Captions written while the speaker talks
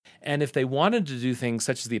And if they wanted to do things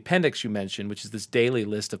such as the appendix you mentioned, which is this daily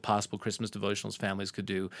list of possible Christmas devotionals families could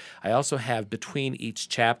do, I also have between each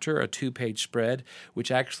chapter a 2-page spread,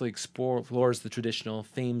 which actually explores the traditional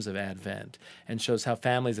themes of Advent and shows how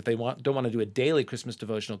families, if they don't want to do a daily Christmas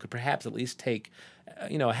devotional, could perhaps at least take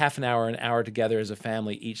a half an hour together as a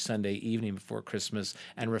family each Sunday evening before Christmas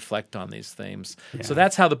and reflect on these themes. Yeah. So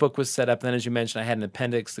that's how the book was set up. And then, as you mentioned, I had an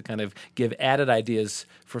appendix to kind of give added ideas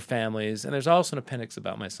for families. And there's also an appendix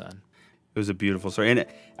about my son. It was a beautiful story. And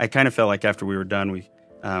I kind of felt like after we were done, we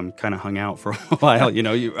kind of hung out for a while.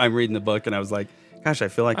 I'm reading the book and I was like, gosh, I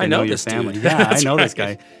feel like I know your family. Dude. Yeah, I know this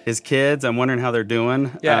guy. His kids, I'm wondering how they're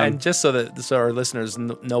doing. Yeah, and just so our listeners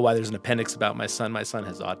know why there's an appendix about my son has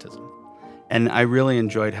autism. And I really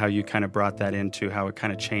enjoyed how you kind of brought that into how it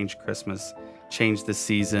kind of changed Christmas, changed the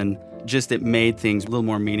season. Just it made things a little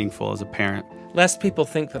more meaningful as a parent. Lest people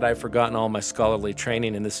think that I've forgotten all my scholarly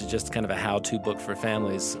training and this is just kind of a how-to book for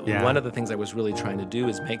families, One of the things I was really trying to do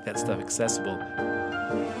is make that stuff accessible.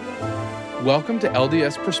 Welcome to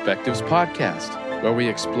LDS Perspectives Podcast, where we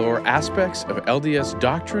explore aspects of LDS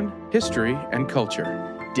doctrine, history, and culture.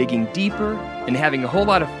 Digging deeper and having a whole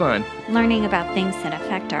lot of fun. Learning about things that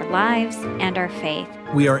affect our lives and our faith.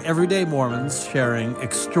 We are everyday Mormons sharing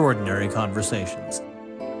extraordinary conversations.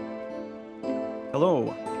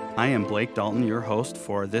 Hello, I am Blake Dalton, your host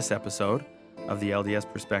for this episode of the LDS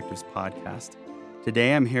Perspectives Podcast.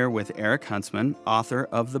 Today I'm here with Eric Huntsman, author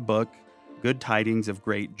of the book, Good Tidings of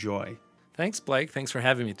Great Joy. Thanks, Blake. Thanks for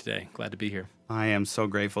having me today. Glad to be here. I am so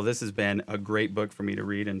grateful. This has been a great book for me to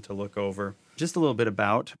read and to look over. Just a little bit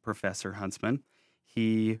about Professor Huntsman.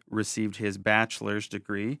 He received his bachelor's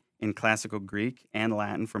degree in classical Greek and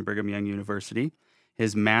Latin from Brigham Young University,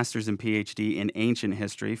 his master's and PhD in ancient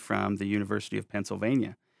history from the University of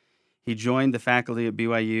Pennsylvania. He joined the faculty at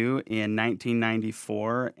BYU in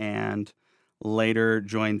 1994 and later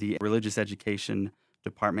joined the religious education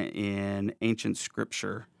department in ancient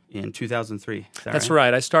scripture in 2003. That's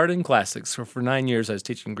right. I started in classics. So for 9 years, I was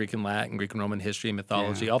teaching Greek and Latin, Greek and Roman history,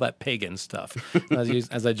 mythology, all that pagan stuff.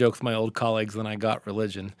 As I joke with my old colleagues, then I got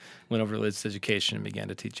religion, went over to religious education, and began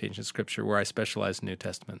to teach ancient scripture, where I specialized in New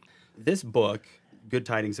Testament. This book, Good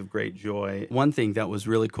Tidings of Great Joy, one thing that was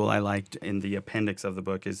really cool I liked in the appendix of the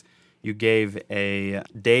book is you gave a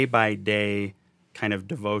day-by-day kind of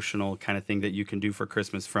devotional kind of thing that you can do for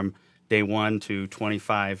Christmas from day 1 to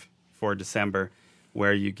 25 for December,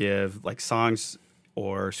 where you give like songs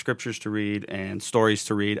or scriptures to read and stories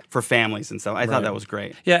to read for families and stuff. I thought that was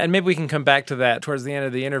great. Yeah, and maybe we can come back to that towards the end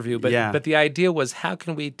of the interview. But the idea was, how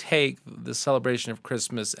can we take the celebration of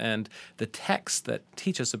Christmas and the texts that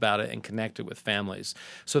teach us about it and connect it with families?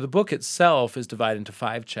 So the book itself is divided into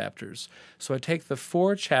 5 chapters. So I take the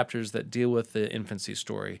 4 chapters that deal with the infancy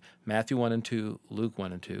story, Matthew 1 and 2, Luke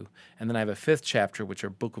 1 and 2, and then I have a 5th chapter, which are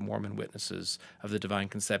Book of Mormon witnesses of the divine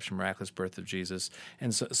conception, miraculous birth of Jesus.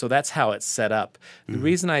 And so that's how it's set up. The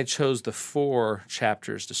reason I chose the 4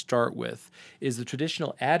 chapters to start with is the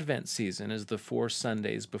traditional Advent season is the 4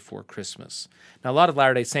 Sundays before Christmas. Now, a lot of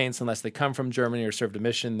Latter-day Saints, unless they come from Germany or served a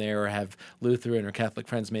mission there or have Lutheran or Catholic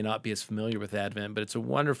friends, may not be as familiar with Advent, but it's a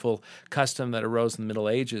wonderful custom that arose in the Middle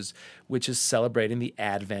Ages, which is celebrating the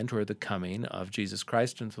Advent or the coming of Jesus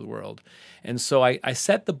Christ into the world. And so I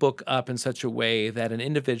set the book up in such a way that an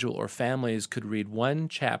individual or families could read 1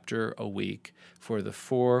 chapter a week for the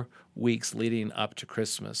 4 weeks leading up to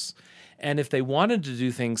Christmas. And if they wanted to do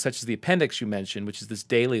things such as the appendix you mentioned, which is this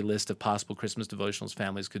daily list of possible Christmas devotionals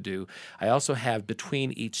families could do, I also have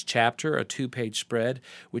between each chapter a 2-page spread,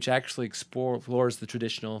 which actually explores the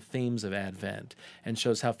traditional themes of Advent and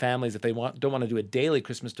shows how families, if they don't want to do a daily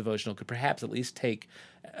Christmas devotional, could perhaps at least take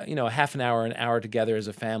a half an hour together as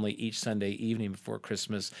a family each Sunday evening before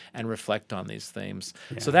Christmas and reflect on these themes.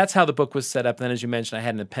 Yeah. So that's how the book was set up. Then, as you mentioned, I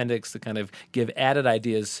had an appendix to kind of give added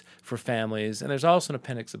ideas for families. And there's also an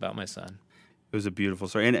appendix about my son. It was a beautiful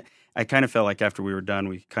story. And I kind of felt like after we were done,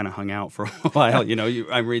 we kind of hung out for a while.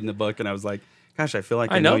 I'm reading the book and I was like, gosh, I feel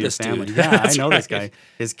like I know your family. Dude. Yeah, I know this guy.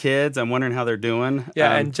 His kids, I'm wondering how they're doing.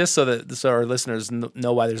 Yeah, and just so our listeners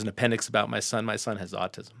know why there's an appendix about my son has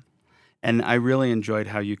autism. And I really enjoyed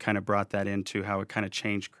how you kind of brought that into how it kind of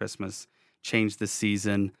changed Christmas, changed the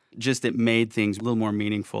season. Just it made things a little more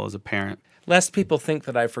meaningful as a parent. Lest people think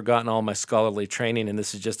that I've forgotten all my scholarly training and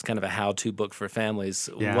this is just kind of a how-to book for families,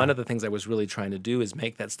 One of the things I was really trying to do is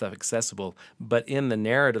make that stuff accessible. But in the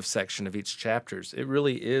narrative section of each chapters, it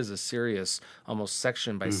really is a serious, almost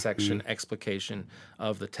section-by-section explication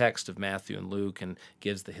of the text of Matthew and Luke and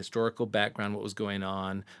gives the historical background, what was going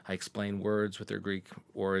on. I explain words with their Greek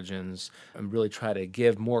origins and really try to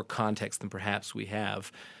give more context than perhaps we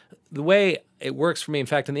have. The way it works for me, in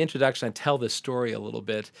fact, in the the introduction, I tell this story a little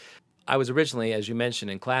bit. I was originally, as you mentioned,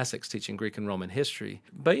 in classics teaching Greek and Roman history.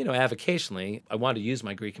 But, avocationally, I wanted to use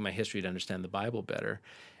my Greek and my history to understand the Bible better.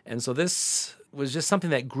 And so this was just something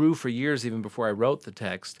that grew for years even before I wrote the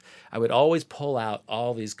text. I would always pull out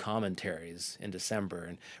all these commentaries in December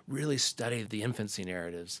and really study the infancy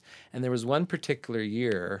narratives. And there was one particular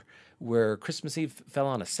year where Christmas Eve fell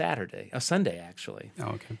on a Sunday, actually.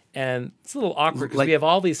 Oh, okay. And it's a little awkward because we have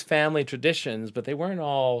all these family traditions, but they weren't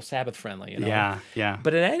all Sabbath friendly, Yeah.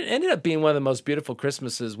 But it ended up being one of the most beautiful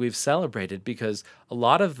Christmases we've celebrated because a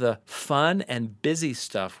lot of the fun and busy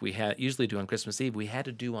stuff we usually do on Christmas Eve, we had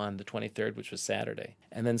to do on the 23rd, which was Saturday.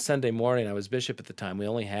 And then Sunday morning, I was bishop at the time, we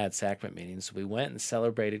only had sacrament meetings, so we went and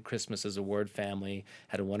celebrated Christmas as a Word family,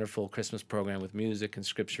 had a wonderful Christmas program with music and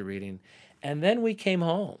scripture reading, and then we came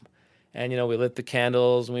home. And, we lit the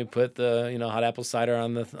candles and we put the, hot apple cider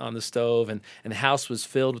on the stove and the house was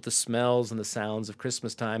filled with the smells and the sounds of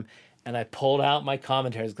Christmas time. And I pulled out my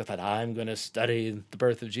commentaries because I thought, I'm going to study the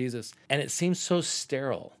birth of Jesus. And it seemed so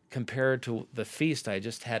sterile compared to the feast I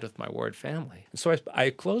just had with my Ward family. And so I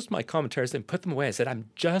closed my commentaries and put them away. I said, I'm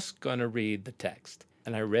just going to read the text.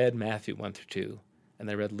 And I read Matthew 1-2,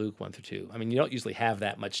 and I read Luke 1-2. I mean, you don't usually have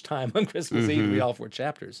that much time on Christmas Eve to read all 4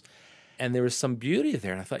 chapters. And there was some beauty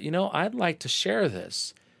there. And I thought, I'd like to share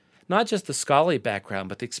this. Not just the scholarly background,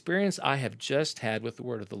 but the experience I have just had with the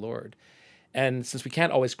word of the Lord. And since we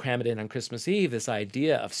can't always cram it in on Christmas Eve, this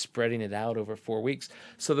idea of spreading it out over 4 weeks.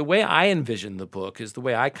 So the way I envision the book is the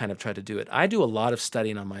way I kind of try to do it. I do a lot of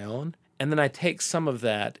studying on my own, and then I take some of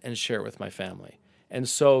that and share it with my family. And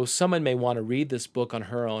so someone may want to read this book on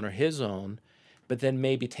her own or his own, but then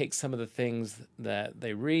maybe take some of the things that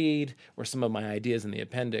they read or some of my ideas in the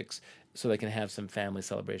appendix so they can have some family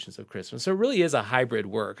celebrations of Christmas. So it really is a hybrid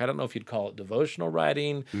work. I don't know if you'd call it devotional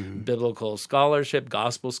writing, biblical scholarship,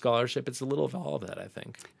 gospel scholarship. It's a little of all of that, I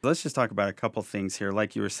think. Let's just talk about a couple things here,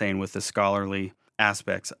 like you were saying with the scholarly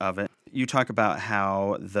aspects of it. You talk about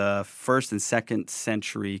how the 1st and 2nd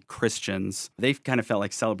century Christians, they kind of felt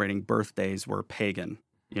like celebrating birthdays were pagan,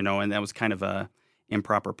 and that was kind of a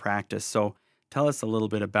improper practice. So tell us a little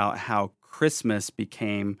bit about how Christmas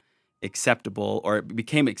became acceptable, or it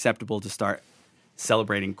became acceptable to start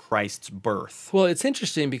celebrating Christ's birth. Well, it's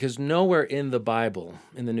interesting because nowhere in the Bible,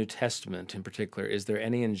 in the New Testament in particular, is there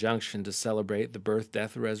any injunction to celebrate the birth,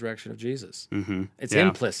 death, or resurrection of Jesus. It's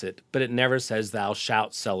implicit, but it never says thou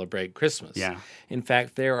shalt celebrate Christmas. In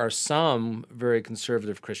fact, there are some very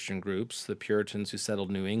conservative Christian groups, the Puritans who settled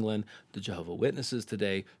New England, the Jehovah's Witnesses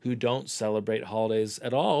today, who don't celebrate holidays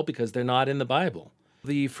at all because they're not in the Bible.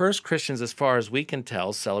 The first Christians, as far as we can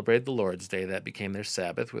tell, celebrated the Lord's Day. That became their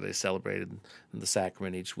Sabbath, where they celebrated the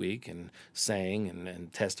sacrament each week and sang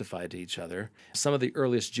and testified to each other. Some of the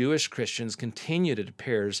earliest Jewish Christians continued, it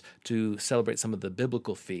appears, to celebrate some of the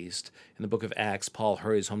biblical feast. In the book of Acts, Paul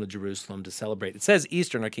hurries home to Jerusalem to celebrate. It says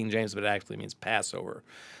Easter in our King James, but it actually means Passover.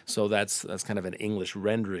 So that's kind of an English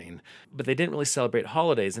rendering. But they didn't really celebrate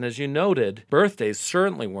holidays. And as you noted, birthdays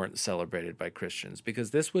certainly weren't celebrated by Christians because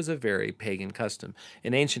this was a very pagan custom.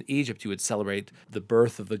 In ancient Egypt, you would celebrate the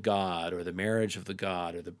birth of the god or the marriage of the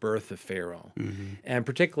god or the birth of Pharaoh. And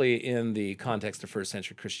particularly in the context of 1st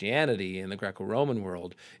century Christianity in the Greco-Roman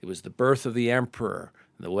world, it was the birth of the emperor,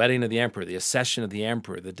 the wedding of the emperor, the accession of the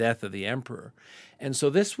emperor, the death of the emperor. And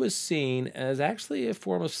so this was seen as actually a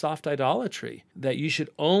form of soft idolatry, that you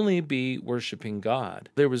should only be worshiping God.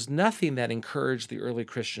 There was nothing that encouraged the early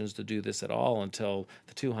Christians to do this at all until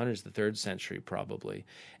the 200s, the 3rd century probably.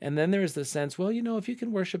 And then there's the sense, well, if you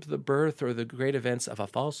can worship the birth or the great events of a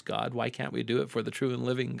false God, why can't we do it for the true and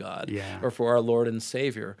living God or for our Lord and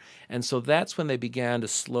Savior? And so that's when they began to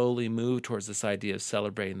slowly move towards this idea of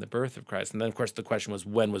celebrating the birth of Christ. And then, of course, the question was,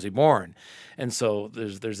 when was he born? And so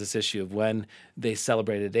there's this issue of when they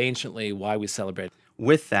celebrated anciently, why we celebrate.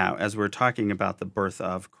 With that, as we're talking about the birth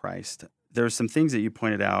of Christ, there's some things that you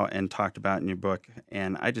pointed out and talked about in your book,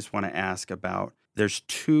 and I just want to ask about, there's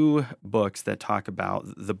 2 books that talk about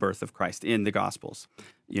the birth of Christ in the Gospels.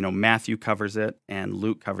 Matthew covers it and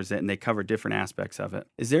Luke covers it, and they cover different aspects of it.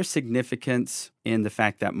 Is there significance in the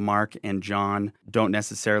fact that Mark and John don't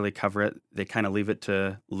necessarily cover it? They kind of leave it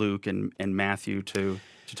to Luke and Matthew to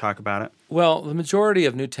talk about it? Well, the majority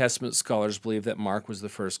of New Testament scholars believe that Mark was the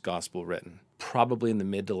first gospel written, probably in the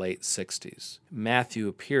mid to late 60s. Matthew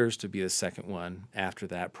appears to be the second one. After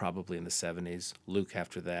that, probably in the 70s. Luke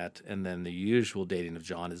after that. And then the usual dating of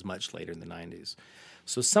John is much later in the 90s.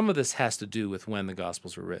 So some of this has to do with when the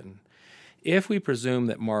Gospels were written. If we presume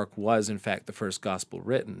that Mark was, in fact, the first gospel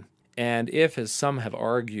written, and if, as some have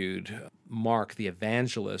argued, Mark, the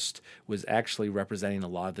evangelist, was actually representing a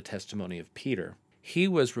lot of the testimony of Peter, he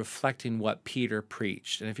was reflecting what Peter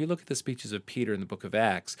preached. And if you look at the speeches of Peter in the book of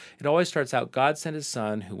Acts, it always starts out, God sent his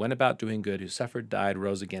Son, who went about doing good, who suffered, died,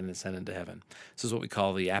 rose again, and ascended into heaven. This is what we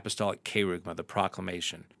call the apostolic kerygma, the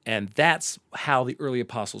proclamation. And that's how the early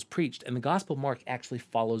apostles preached. And the Gospel of Mark actually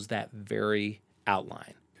follows that very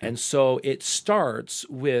outline. And so it starts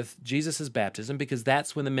with Jesus' baptism because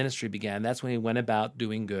that's when the ministry began. That's when he went about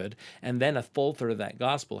doing good. And then a full third of that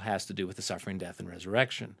gospel has to do with the suffering, death, and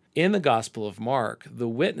resurrection. In the Gospel of Mark, the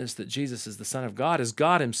witness that Jesus is the Son of God is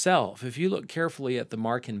God himself. If you look carefully at the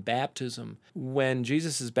Markan baptism, when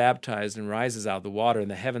Jesus is baptized and rises out of the water and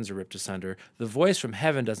the heavens are ripped asunder, the voice from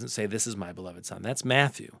heaven doesn't say, "This is my beloved Son." That's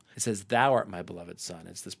Matthew. It says, "Thou art my beloved Son."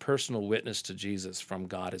 It's this personal witness to Jesus from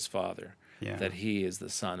God his Father. That he is the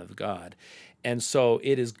Son of God. And so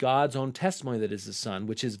it is God's own testimony that is the Son,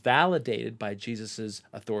 which is validated by Jesus'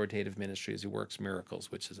 authoritative ministry as he works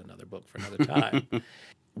miracles, which is another book for another time.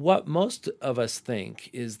 What most of us think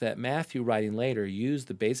is that Matthew, writing later, used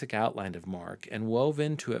the basic outline of Mark and wove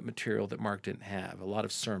into it material that Mark didn't have. A lot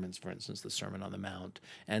of sermons, for instance, the Sermon on the Mount,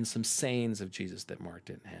 and some sayings of Jesus that Mark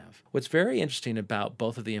didn't have. What's very interesting about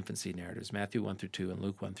both of the infancy narratives, Matthew 1-2 and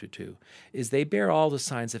Luke 1-2, is they bear all the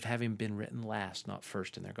signs of having been written last, not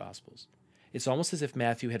first in their Gospels. It's almost as if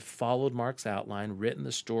Matthew had followed Mark's outline, written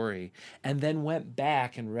the story, and then went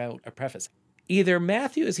back and wrote a preface. Either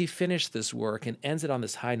Matthew, as he finished this work and ends it on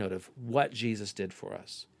this high note of what Jesus did for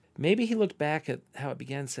us, maybe he looked back at how it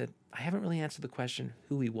began and said, I haven't really answered the question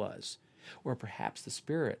who he was. Or perhaps the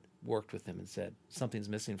Spirit worked with him and said, something's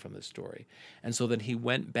missing from this story. And so then he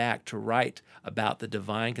went back to write about the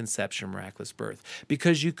divine conception, miraculous birth.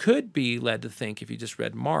 Because you could be led to think, if you just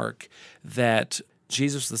read Mark, that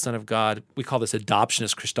Jesus, the Son of God, we call this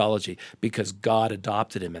adoptionist Christology because God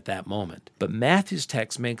adopted him at that moment. But Matthew's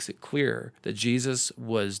text makes it clear that Jesus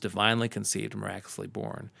was divinely conceived and miraculously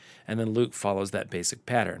born. And then Luke follows that basic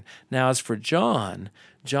pattern. Now, as for John,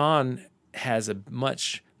 John has a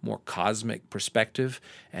much more cosmic perspective,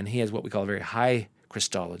 and he has what we call a very high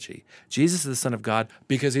Christology. Jesus is the Son of God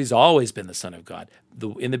because he's always been the Son of God.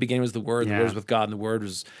 In the beginning was the Word, the Word was with God, and the Word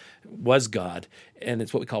was God. And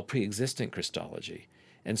it's what we call pre-existent Christology.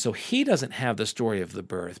 And so he doesn't have the story of the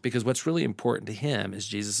birth because what's really important to him is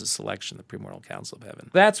Jesus' selection, the premortal council of heaven.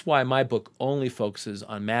 That's why my book only focuses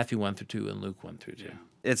on Matthew 1-2 and Luke 1-2. Yeah.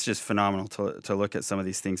 It's just phenomenal to look at some of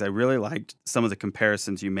these things. I really liked some of the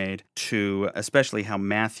comparisons you made to especially how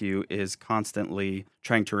Matthew is constantly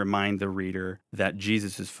trying to remind the reader that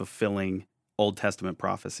Jesus is fulfilling Old Testament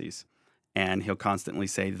prophecies. And he'll constantly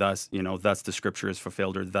say, thus the scripture is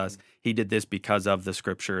fulfilled, or thus he did this because of the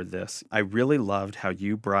scripture, this. I really loved how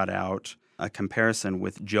you brought out a comparison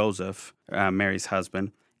with Joseph, Mary's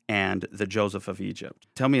husband, and the Joseph of Egypt.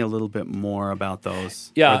 Tell me a little bit more about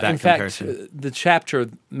those. Yeah, that in comparison. Fact, the chapter,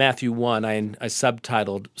 Matthew 1, I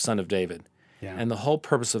subtitled Son of David. Yeah. And the whole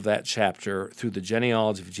purpose of that chapter, through the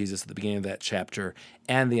genealogy of Jesus at the beginning of that chapter,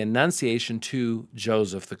 and the annunciation to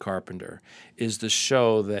Joseph the carpenter, is to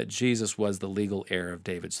show that Jesus was the legal heir of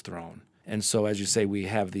David's throne. And so, as you say, we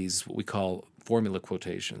have these, what we call formula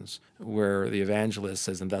quotations, where the evangelist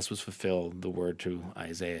says, and thus was fulfilled the word to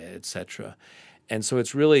Isaiah, etc. And so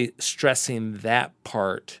it's really stressing that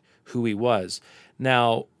part, who he was.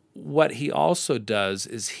 Now, what he also does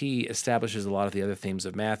is he establishes a lot of the other themes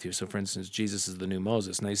of Matthew. So, for instance, Jesus is the new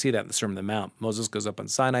Moses. Now, you see that in the Sermon on the Mount. Moses goes up on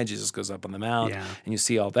Sinai, Jesus goes up on the Mount, and you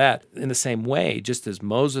see all that. In the same way, just as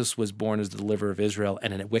Moses was born as the deliverer of Israel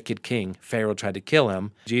and a wicked king, Pharaoh tried to kill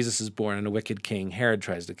him, Jesus is born and a wicked king, Herod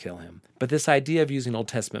tries to kill him. But this idea of using Old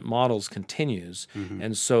Testament models continues,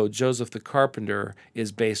 and so Joseph the carpenter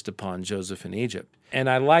is based upon Joseph in Egypt. And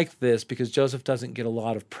I like this because Joseph doesn't get a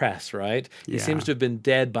lot of press, right? He seems to have been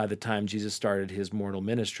dead by the time Jesus started his mortal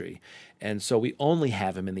ministry. And so we only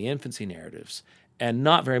have him in the infancy narratives and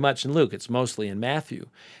not very much in Luke. It's mostly in Matthew.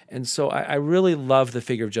 And so I really love the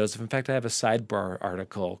figure of Joseph. In fact, I have a sidebar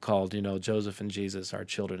article called, Joseph and Jesus, Our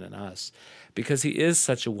Children and Us, because he is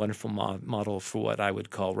such a wonderful model for what I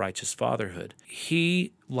would call righteous fatherhood.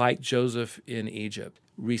 He, like Joseph in Egypt,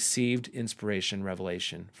 received inspiration,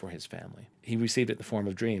 revelation for his family. He received it in the form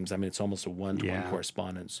of dreams. I mean, it's almost a one-to-one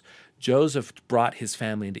correspondence. Joseph brought his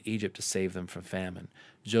family into Egypt to save them from famine.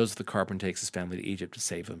 Joseph the carpenter takes his family to Egypt to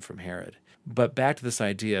save them from Herod. But back to this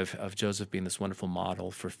idea of Joseph being this wonderful model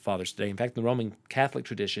for fathers today. In fact, in the Roman Catholic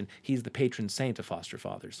tradition, he's the patron saint of foster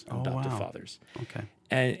fathers, adoptive fathers. Okay.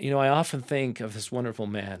 And, I often think of this wonderful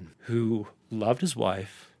man who loved his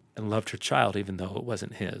wife and loved her child, even though it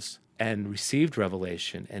wasn't his, and received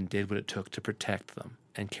revelation and did what it took to protect them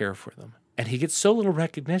and care for them. And he gets so little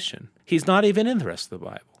recognition. He's not even in the rest of the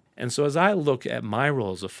Bible. And so as I look at my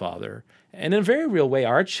role as a father, and in a very real way,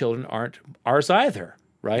 our children aren't ours either,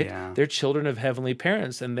 right? Yeah. They're children of heavenly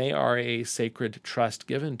parents, and they are a sacred trust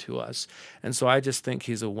given to us. And so I just think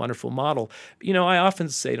he's a wonderful model. I often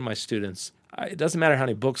say to my students, it doesn't matter how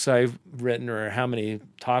many books I've written or how many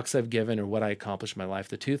talks I've given or what I accomplished in my life.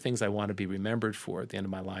 The two things I want to be remembered for at the end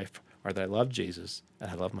of my life are that I love Jesus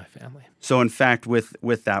and I love my family. So in fact, with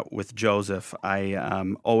Joseph,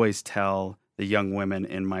 I always tell the young women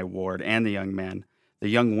in my ward and the young men, the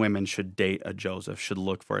young women should date a Joseph, should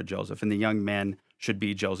look for a Joseph, and the young men should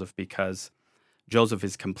be Joseph because Joseph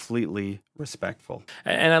is completely respectful.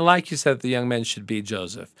 And I like you said the young men should be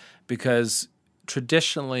Joseph because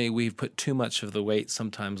traditionally we've put too much of the weight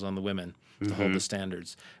sometimes on the women to hold the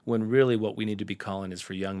standards, when really what we need to be calling is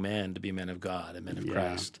for young men to be men of God and men of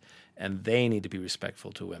Christ. And they need to be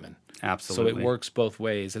respectful to women. Absolutely. So it works both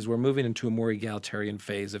ways. As we're moving into a more egalitarian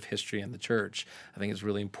phase of history in the church, I think it's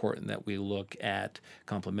really important that we look at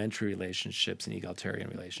complementary relationships and egalitarian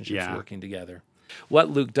relationships working together. What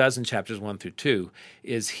Luke does in chapters 1 through 2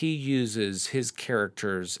 is he uses his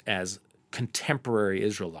characters as contemporary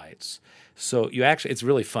Israelites. So it's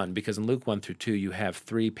really fun because in Luke 1 through 2, you have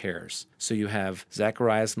three pairs. So you have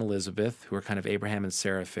Zacharias and Elizabeth, who are kind of Abraham and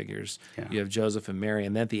Sarah figures. Yeah. You have Joseph and Mary,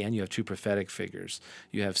 and then at the end you have two prophetic figures.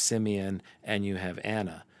 You have Simeon and you have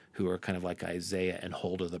Anna, who are kind of like Isaiah and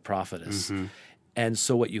Huldah the prophetess. And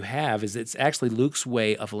so what you have is it's actually Luke's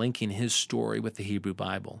way of linking his story with the Hebrew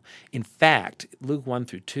Bible. In fact, Luke 1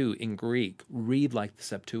 through 2 in Greek read like the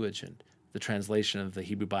Septuagint, the translation of the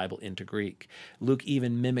Hebrew Bible into Greek. Luke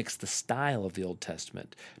even mimics the style of the Old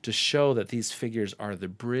Testament to show that these figures are the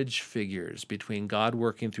bridge figures between God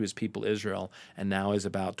working through his people Israel and now is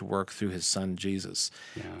about to work through his son Jesus.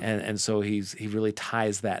 Yeah. And so he really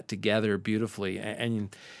ties that together beautifully.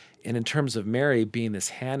 And in terms of Mary being this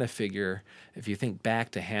Hannah figure, if you think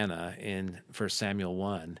back to Hannah in 1 Samuel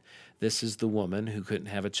 1, this is the woman who couldn't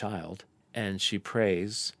have a child, and she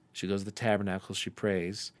prays. She goes to the tabernacle, she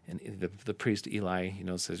prays, and the priest Eli,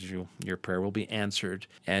 says your prayer will be answered.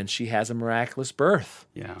 And she has a miraculous birth.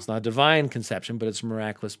 Yeah. It's not a divine conception, but it's a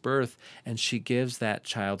miraculous birth. And she gives that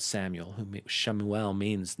child Samuel, who Shemuel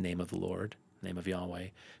means name of the Lord, name of Yahweh,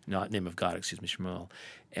 not name of God, Shemuel,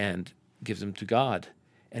 and gives him to God.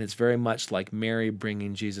 And it's very much like Mary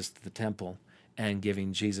bringing Jesus to the temple and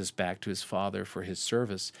giving Jesus back to his father for his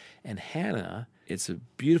service. And Hannah, it's a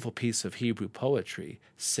beautiful piece of Hebrew poetry,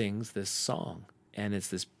 sings this song. And it's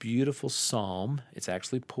this beautiful psalm. It's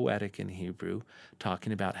actually poetic in Hebrew,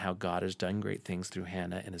 talking about how God has done great things through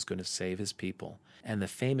Hannah and is going to save his people. And the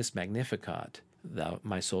famous Magnificat,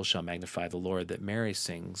 my soul shall magnify the Lord, that Mary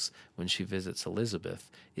sings when she visits Elizabeth,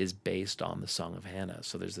 is based on the Song of Hannah.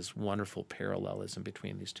 So there's this wonderful parallelism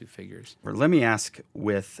between these two figures. Let me ask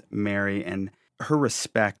with Mary and her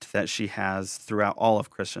respect that she has throughout all of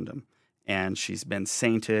Christendom, and she's been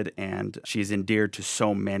sainted and she's endeared to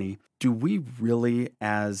so many. Do we really,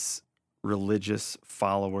 as religious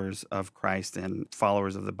followers of Christ and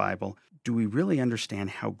followers of the Bible, do we really understand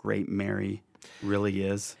how great Mary really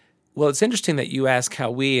is? Well, it's interesting that you ask how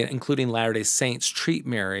we, including Latter-day Saints, treat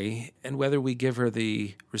Mary and whether we give her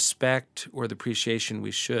the respect or the appreciation we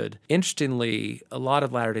should. Interestingly, a lot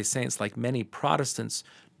of Latter-day Saints, like many Protestants,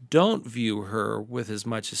 don't view her with as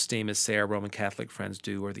much esteem as, say, our Roman Catholic friends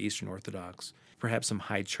do or the Eastern Orthodox, perhaps some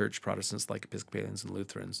high church Protestants like Episcopalians and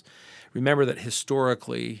Lutherans. Remember that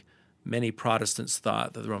historically, many Protestants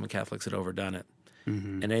thought that the Roman Catholics had overdone it.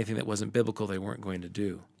 And anything that wasn't biblical, they weren't going to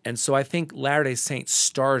do. And so I think Latter-day Saints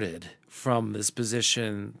started from this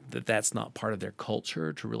position that that's not part of their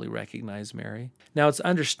culture to really recognize Mary. Now, it's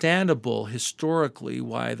understandable historically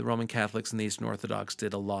why the Roman Catholics and the Eastern Orthodox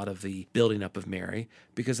did a lot of the building up of Mary,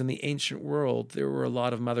 because in the ancient world, there were a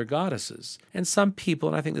lot of mother goddesses. And some people,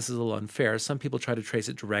 and I think this is a little unfair, some people try to trace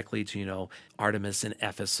it directly to, Artemis in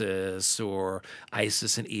Ephesus or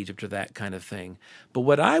Isis in Egypt or that kind of thing. But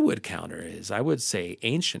what I would counter is, I would say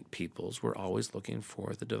ancient peoples were always looking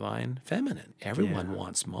for the divine feminine. Everyone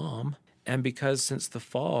wants mom. And because since the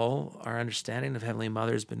fall, our understanding of Heavenly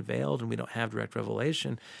Mother has been veiled and we don't have direct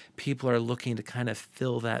revelation, people are looking to kind of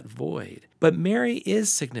fill that void. But Mary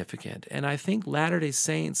is significant, and I think Latter-day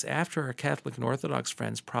Saints, after our Catholic and Orthodox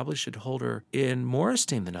friends, probably should hold her in more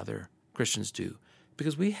esteem than other Christians do,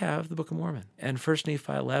 because we have the Book of Mormon and 1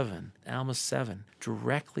 Nephi 11, Alma 7,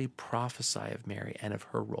 directly prophesy of Mary and of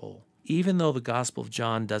her role. Even though the Gospel of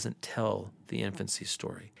John doesn't tell the infancy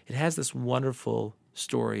story, it has this wonderful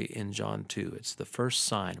story in John 2. It's the first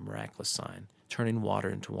sign, a miraculous sign, turning water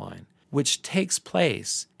into wine, which takes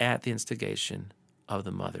place at the instigation of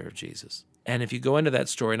the mother of Jesus. And if you go into that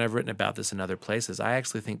story, and I've written about this in other places, I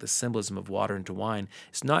actually think the symbolism of water into wine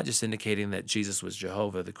is not just indicating that Jesus was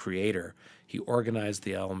Jehovah, the creator. He organized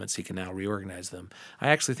the elements. He can now reorganize them. I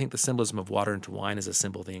actually think the symbolism of water into wine is a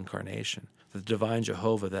symbol of the incarnation. The divine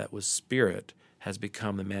Jehovah that was spirit has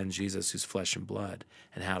become the man Jesus who's flesh and blood.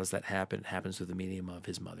 And how does that happen? It happens through the medium of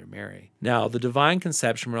his mother Mary. Now, the divine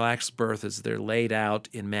conception, miraculous birth, as they're laid out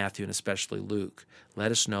in Matthew and especially Luke,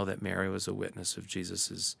 let us know that Mary was a witness of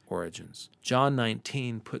Jesus' origins. John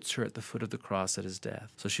 19 puts her at the foot of the cross at his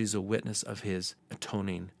death, so she's a witness of his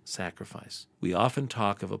atoning sacrifice. We often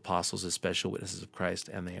talk of apostles as special witnesses of Christ,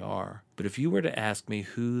 and they are. But if you were to ask me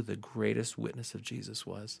who the greatest witness of Jesus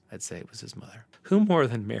was, I'd say it was his mother. Who more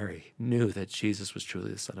than Mary knew that Jesus was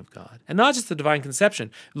truly the Son of God? And not just the divine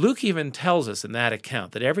conception. Luke even tells us in that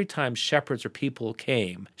account that every time shepherds or people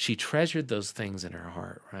came, she treasured those things in her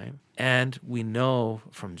heart, right? And we know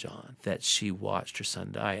from John that she watched her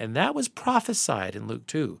son die. And that was prophesied in Luke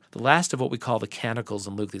 2. The last of what we call the canticles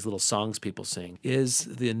in Luke, these little songs people sing, is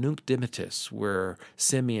the Nunc Dimittis, where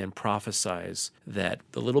Simeon prophesies that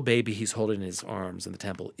the little baby he's holding in his arms in the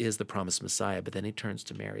temple is the promised Messiah. But then he turns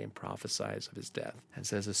to Mary and prophesies of his death and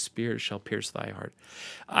says, "A spear shall pierce thy heart."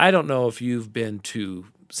 I don't know if you've been to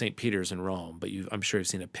St. Peter's in Rome, but I'm sure you've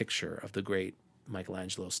seen a picture of the great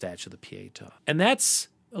Michelangelo statue of the Pietà. And that's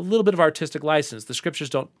a little bit of artistic license. The scriptures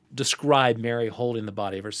don't describe Mary holding the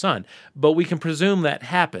body of her son, but we can presume that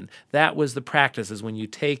happened. That was the practice, is when you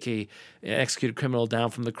take an executed criminal down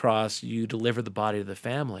from the cross, you deliver the body to the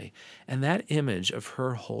family. And that image of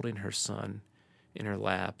her holding her son in her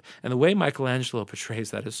lap, and the way Michelangelo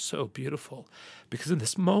portrays that is so beautiful, because in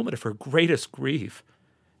this moment of her greatest grief,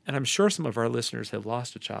 and I'm sure some of our listeners have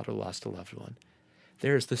lost a child or lost a loved one,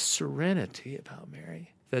 there's this serenity about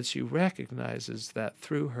Mary, that she recognizes that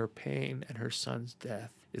through her pain and her son's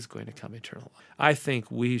death is going to come eternal life. I think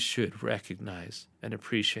we should recognize and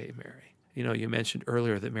appreciate Mary. You know, you mentioned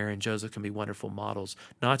earlier that Mary and Joseph can be wonderful models,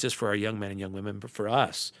 not just for our young men and young women, but for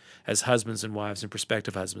us as husbands and wives and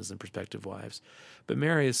prospective husbands and prospective wives. But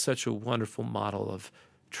Mary is such a wonderful model of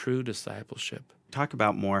true discipleship. Talk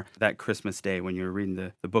about more that Christmas day when you were reading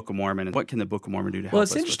the Book of Mormon. And what can the Book of Mormon do to help us? Well,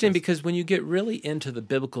 it's interesting because when you get really into the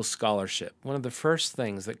biblical scholarship, one of the first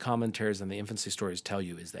things that commentaries on the infancy stories tell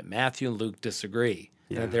you is that Matthew and Luke disagree.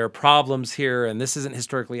 Yeah. That there are problems here, and this isn't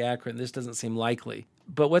historically accurate, and this doesn't seem likely.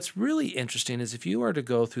 But what's really interesting is if you were to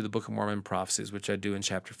go through the Book of Mormon prophecies, which I do in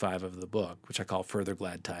chapter 5 of the book, which I call Further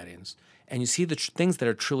Glad Tidings, and you see the things that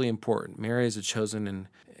are truly important. Mary is a chosen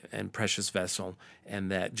and precious vessel,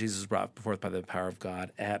 and that Jesus was brought forth by the power of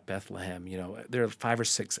God at Bethlehem. You know, there are 5 or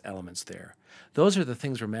 6 elements there. Those are the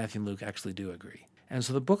things where Matthew and Luke actually do agree. And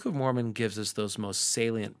so the Book of Mormon gives us those most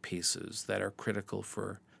salient pieces that are critical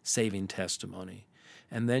for saving testimony.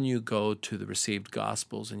 And then you go to the received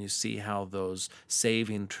Gospels and you see how those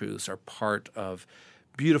saving truths are part of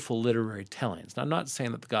beautiful literary tellings. Now, I'm not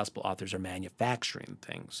saying that the Gospel authors are manufacturing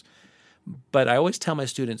things, but I always tell my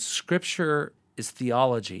students, Scripture is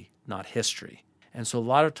theology, not history. And so a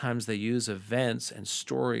lot of times they use events and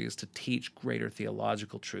stories to teach greater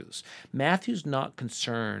theological truths. Matthew's not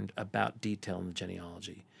concerned about detail in the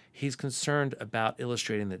genealogy. He's concerned about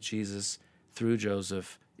illustrating that Jesus, through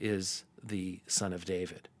Joseph, is the son of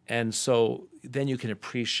David. And so then you can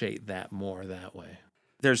appreciate that more that way.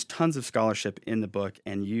 There's tons of scholarship in the book,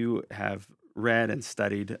 and you have read and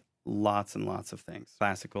studied lots and lots of things,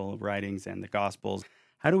 classical writings and the Gospels.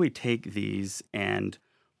 How do we take these and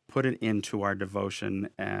put it into our devotion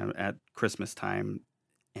at Christmas time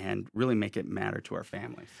and really make it matter to our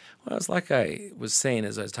families? Well, it's like I was saying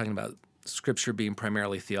as I was talking about Scripture being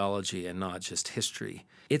primarily theology and not just history.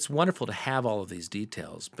 It's wonderful to have all of these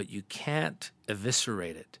details, but you can't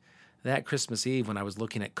eviscerate it. That Christmas Eve, when I was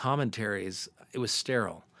looking at commentaries, it was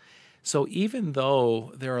sterile. So even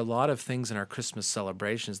though there are a lot of things in our Christmas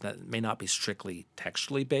celebrations that may not be strictly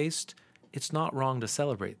textually based, it's not wrong to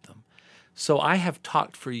celebrate them. So I have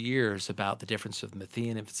talked for years about the difference of the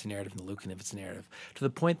Matthean infancy narrative and the Lucan infancy narrative, to the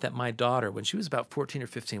point that my daughter, when she was about 14 or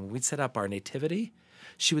 15, when we'd set up our nativity,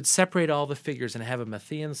 she would separate all the figures and have a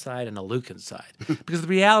Matthean side and a Lucan side. Because the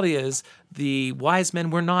reality is the wise men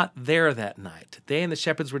were not there that night. They and the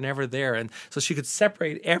shepherds were never there. And so she could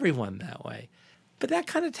separate everyone that way. But that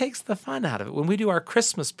kind of takes the fun out of it. When we do our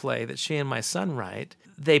Christmas play that she and my son write,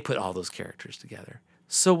 they put all those characters together.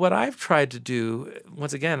 So what I've tried to do,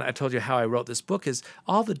 once again, I told you how I wrote this book, is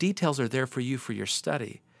all the details are there for you for your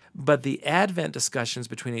study. But the Advent discussions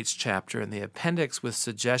between each chapter and the appendix with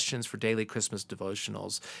suggestions for daily Christmas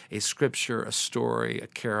devotionals, a scripture, a story, a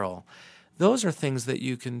carol, those are things that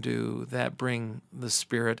you can do that bring the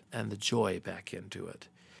spirit and the joy back into it.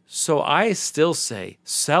 So I still say,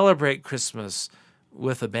 celebrate Christmas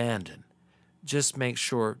with abandon. Just make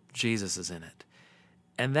sure Jesus is in it.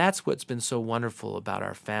 And that's what's been so wonderful about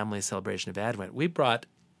our family celebration of Advent. We brought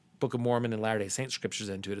Book of Mormon and Latter-day Saint scriptures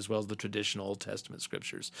into it, as well as the traditional Old Testament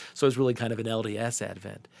scriptures. So it's really kind of an LDS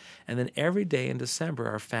Advent. And then every day in December,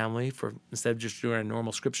 our family, instead of just doing a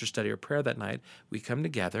normal scripture study or prayer that night, we come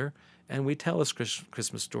together and we tell a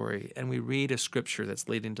Christmas story, and we read a scripture that's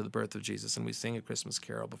leading to the birth of Jesus, and we sing a Christmas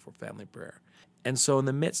carol before family prayer. And so in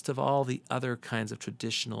the midst of all the other kinds of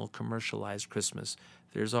traditional, commercialized Christmas,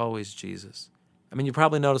 there's always Jesus. I mean, you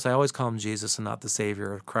probably notice I always call him Jesus and not the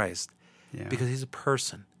Savior of Christ, because he's a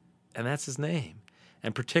person, and that's his name.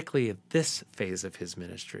 And particularly at this phase of his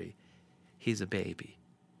ministry, he's a baby.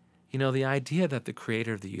 You know, the idea that the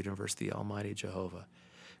creator of the universe, the Almighty Jehovah,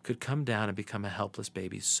 could come down and become a helpless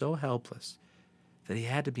baby, so helpless that he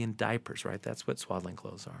had to be in diapers, right? That's what swaddling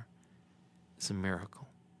clothes are. It's a miracle.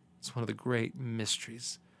 It's one of the great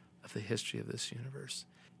mysteries of the history of this universe.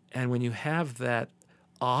 And when you have that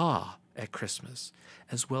awe at Christmas,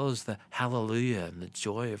 as well as the hallelujah and the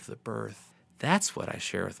joy of the birth, that's what I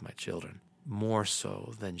share with my children, more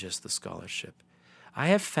so than just the scholarship. I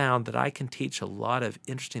have found that I can teach a lot of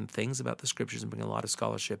interesting things about the scriptures and bring a lot of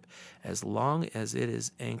scholarship as long as it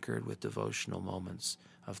is anchored with devotional moments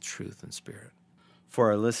of truth and spirit.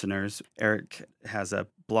 For our listeners, Eric has a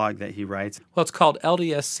blog that he writes. Well, it's called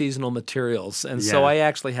LDS Seasonal Materials. And so I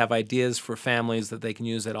actually have ideas for families that they can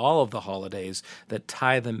use at all of the holidays that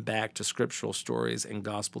tie them back to scriptural stories and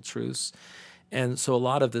gospel truths. And so a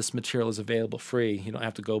lot of this material is available free. You don't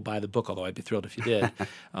have to go buy the book, although I'd be thrilled if you did.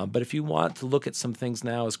 But if you want to look at some things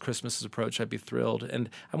now as Christmas is approached, I'd be thrilled. And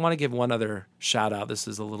I want to give one other shout out. This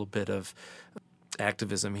is a little bit of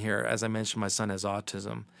activism here. As I mentioned, my son has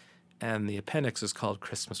autism, and the appendix is called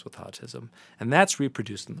Christmas with Autism. And that's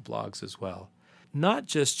reproduced in the blogs as well. Not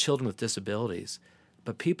just children with disabilities,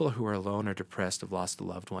 but people who are alone or depressed, have lost a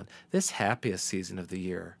loved one. This happiest season of the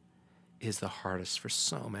year is the hardest for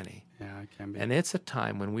so many. Yeah, it can be. And it's a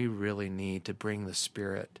time when we really need to bring the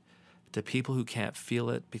Spirit to people who can't feel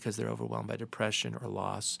it because they're overwhelmed by depression or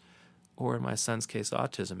loss, or in my son's case,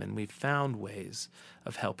 autism. And we've found ways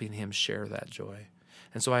of helping him share that joy.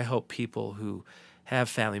 And so I hope people who have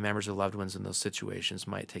family members or loved ones in those situations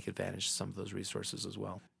might take advantage of some of those resources as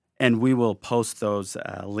well. And we will post those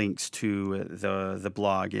links to the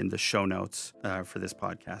blog in the show notes for this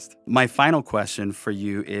podcast. My final question for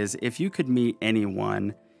you is, if you could meet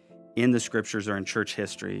anyone in the scriptures or in church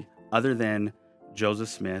history other than Joseph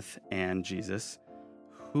Smith and Jesus,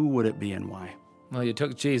 who would it be and why? Well, you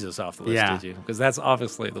took Jesus off the list, did you? Because that's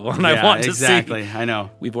obviously the one I want to see. Exactly. I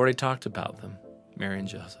know. We've already talked about them, Mary and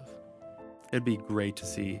Joseph. It'd be great to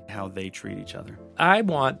see how they treat each other. I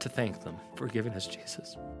want to thank them for giving us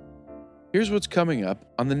Jesus. Here's what's coming up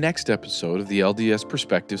on the next episode of the LDS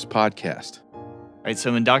Perspectives podcast. All right,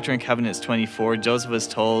 so in Doctrine and Covenants 24, Joseph was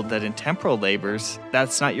told that in temporal labors,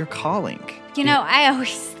 that's not your calling. You know, I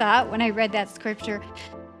always thought when I read that scripture,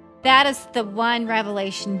 that is the one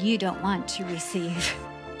revelation you don't want to receive.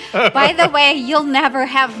 By the way, you'll never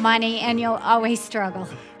have money and you'll always struggle.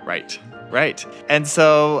 Right. And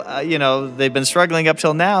so, they've been struggling up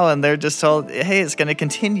till now, and they're just told, hey, it's going to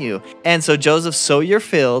continue. And so Joseph, sow your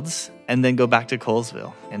fields, and then go back to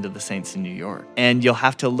Colesville and to the Saints in New York. And you'll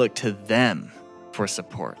have to look to them for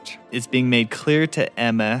support. It's being made clear to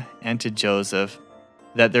Emma and to Joseph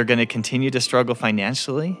that they're going to continue to struggle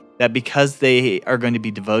financially, that because they are going to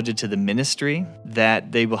be devoted to the ministry,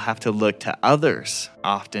 that they will have to look to others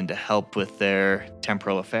often to help with their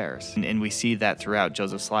temporal affairs. And we see that throughout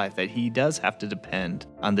Joseph's life, that he does have to depend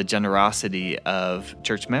on the generosity of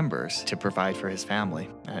church members to provide for his family.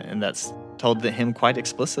 And that's told to him quite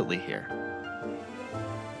explicitly here.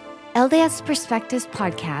 LDS Perspectives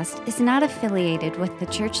podcast is not affiliated with the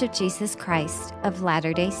Church of Jesus Christ of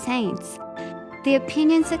Latter-day Saints. The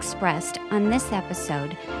opinions expressed on this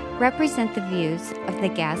episode represent the views of the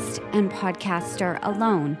guest and podcaster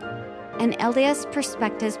alone. An LDS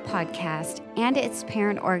Perspectives podcast and its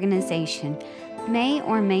parent organization may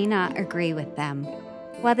or may not agree with them.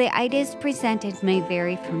 While the ideas presented may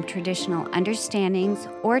vary from traditional understandings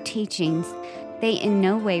or teachings, they in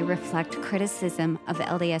no way reflect criticism of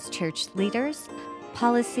LDS Church leaders,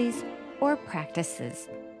 policies, or practices.